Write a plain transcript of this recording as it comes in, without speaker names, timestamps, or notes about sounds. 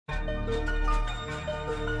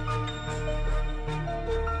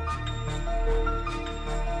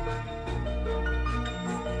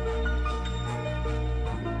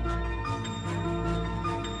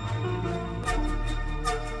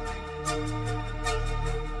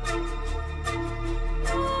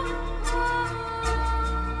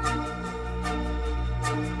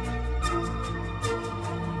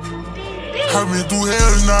I been through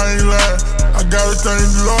hell and I ain't lying. I gotta thank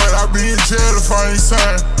the Lord, I be in jail if I ain't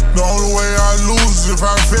signed. The only way I lose is if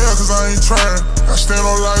I fail, cause I ain't trying. I stand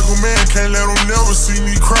on like a man, can't let them never see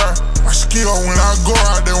me cry. I skill when I go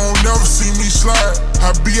out, they won't never see me slide.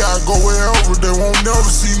 I go wherever, they won't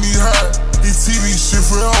never see me hide. This TV shit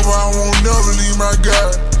forever, I won't never leave my guy.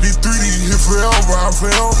 This 3D hit forever, I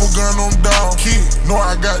forever gun them down. Kid, know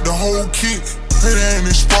I got the whole kit. It ain't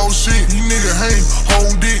exposed shit, these niggas ain't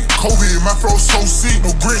hold dick. COVID, my throat so sick. No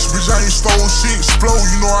Grinch, bitch, I ain't stole shit. Explode,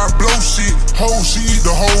 you know I blow shit. Hoes, she eat the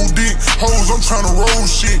whole dick. Hoes, I'm tryna roll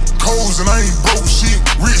shit. Coles, and I ain't broke shit.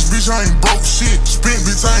 Rich, bitch, I ain't broke shit. Spent,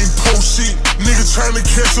 bitch, I ain't post shit. Niggas tryna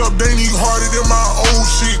catch up, they need harder than my old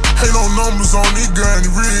shit. Ain't no numbers on this gun,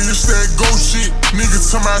 really, it's that ghost shit. Niggas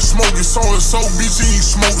tell me I smoke it, so bitch, he ain't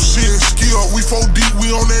smoke shit. Ski up, we 4 deep, we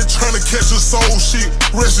on that tryna catch a soul shit.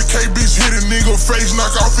 Rest of K, bitch, hit a nigga face,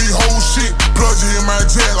 knock off his whole shit. Plug it in my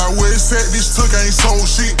jet, like where it's at, this took ain't sold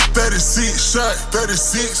shit. 36 shot,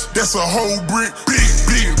 36, that's a whole brick. Big,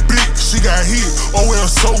 she got hit, oh well,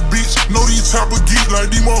 so bitch. Know these type of geek,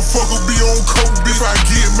 like these motherfuckers be on coke, bitch. If I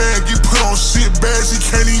get mad, get put on shit, bad, she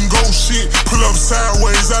can't even go shit. Pull up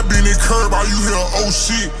sideways, I been in curb, all you hear, oh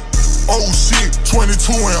shit. Oh shit,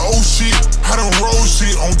 22 and oh shit. I done roll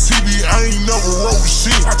shit on TV, I ain't never wrote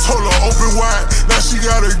shit. I told her open wide, now she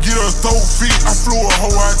gotta get her throat fit. I flew a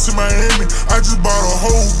hoe out to Miami, I just bought a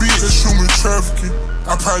whole bitch. That's human trafficking.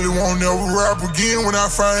 I probably won't never rap again when I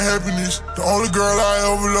find happiness. The only girl I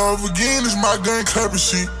ever love again is my gun clapping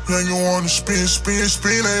shit. Young, you wanna spin,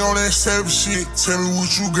 ain't on that savage shit. Tell me what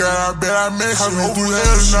you got, I bet I match it. I been through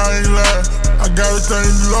hell and I ain't lying. I gotta thank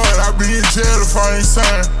the Lord, I be in jail if I ain't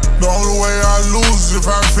signed. The only way I lose is if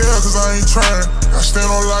I fail, cause I ain't trying. I stand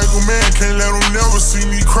on like a man, can't let them never see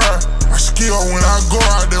me cry. I skill when I go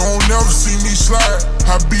out, they won't never see me slide.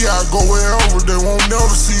 I go wherever, they won't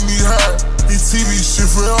never see me hide. This TV shit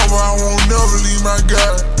forever, I won't never leave my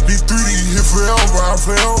guy. This 3D hit forever, I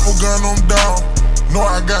forever gun them down. Know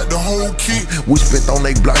I got the whole kit. We spent on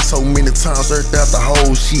they block so many times, earthed out the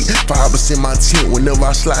whole shit. Fibers in my tent, whenever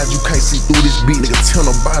I slide, you can't see through this beat. Nigga, tell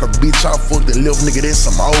them about a bitch, I fucked and left, nigga, that's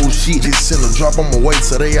some old shit. Just send a drop on my way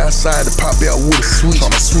till they outside to pop out with a switch.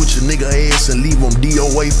 Tryna switch a nigga ass and leave him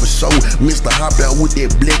DOA for show. Mr. Hop out with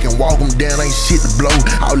that black and walk him down, ain't shit to blow.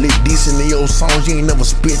 All that decent in your songs, you ain't never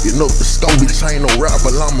spent it up the scope. Bitch, I ain't no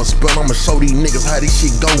rapper, I'ma spell, I'ma show these niggas how this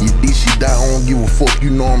shit go. If this shit die, I don't give a fuck, you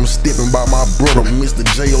know I'm stepping by my brother. Mr.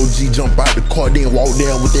 J.O.G. jump out the car, then walk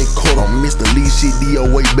down with that cut on. Mr. Lee shit,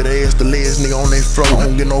 DOA, better ask the last nigga on that floor. I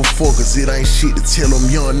don't get no fuck, cause it ain't shit to tell them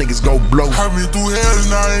young niggas go blow. I been through hell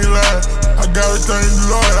and I ain't lying. I gotta thank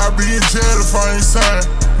the Lord, I be in jail if I ain't signed.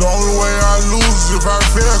 The only way I lose is if I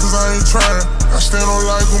fail, cause I ain't trying. I stand on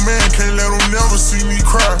like a man, can't let them never see me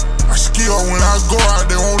cry. I skill when I go out,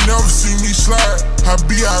 they won't never see me slide. I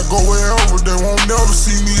go wherever, they won't never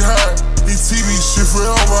see me hide. This TV shit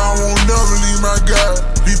forever, I won't never leave my guy.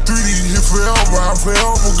 This 3D hit forever, I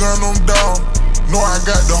forever gun them down. Know I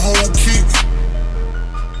got the whole kit.